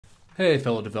Hey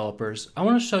fellow developers, I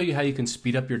want to show you how you can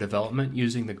speed up your development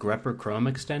using the Grepper Chrome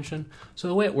extension. So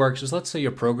the way it works is, let's say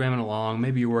you're programming along,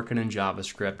 maybe you're working in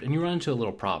JavaScript and you run into a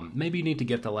little problem. Maybe you need to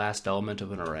get the last element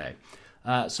of an array.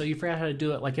 So you forgot how to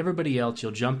do it. Like everybody else,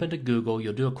 you'll jump into Google,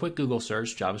 you'll do a quick Google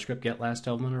search, JavaScript get last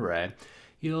element array.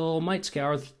 You might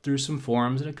scour through some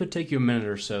forums and it could take you a minute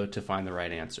or so to find the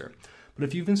right answer. But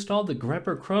if you've installed the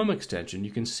Grepper Chrome extension,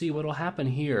 you can see what will happen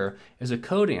here is a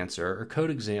code answer or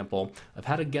code example of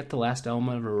how to get the last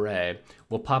element of an array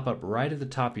will pop up right at the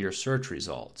top of your search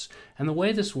results. And the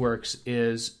way this works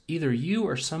is either you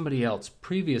or somebody else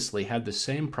previously had the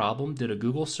same problem, did a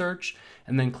Google search,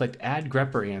 and then clicked Add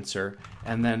Grepper Answer,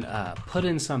 and then put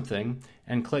in something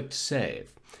and clicked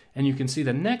Save. And you can see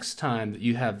the next time that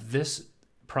you have this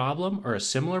problem or a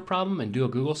similar problem and do a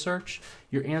Google search,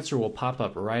 your answer will pop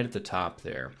up right at the top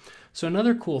there. So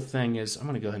another cool thing is, I'm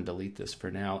going to go ahead and delete this for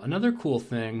now. Another cool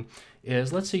thing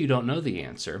is, let's say you don't know the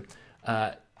answer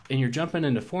and you're jumping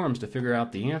into forums to figure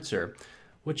out the answer.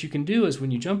 What you can do is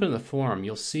when you jump into the forum,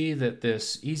 you'll see that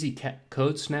this easy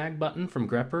code snag button from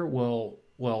Grepper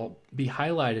will be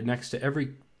highlighted next to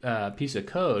every piece of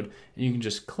code, and you can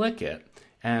just click it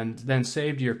and then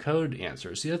save to your code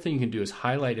answers. The other thing you can do is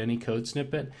highlight any code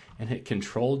snippet and hit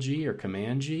Control-G or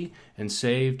Command-G and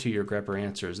save to your Grepper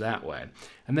answers that way.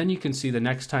 And then you can see the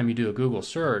next time you do a Google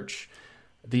search,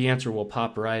 the answer will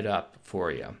pop right up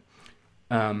for you.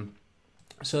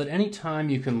 So at any time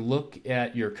you can look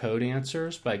at your code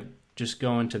answers by just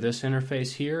going to this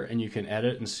interface here, and you can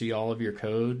edit and see all of your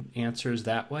code answers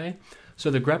that way. So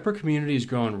the Grepper community is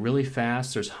growing really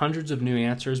fast. There's hundreds of new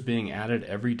answers being added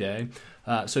every day.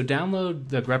 So download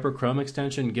the Grepper Chrome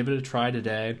extension, give it a try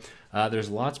today. There's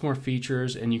lots more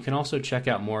features, and you can also check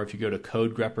out more if you go to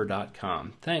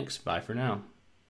codegrepper.com. Thanks, bye for now.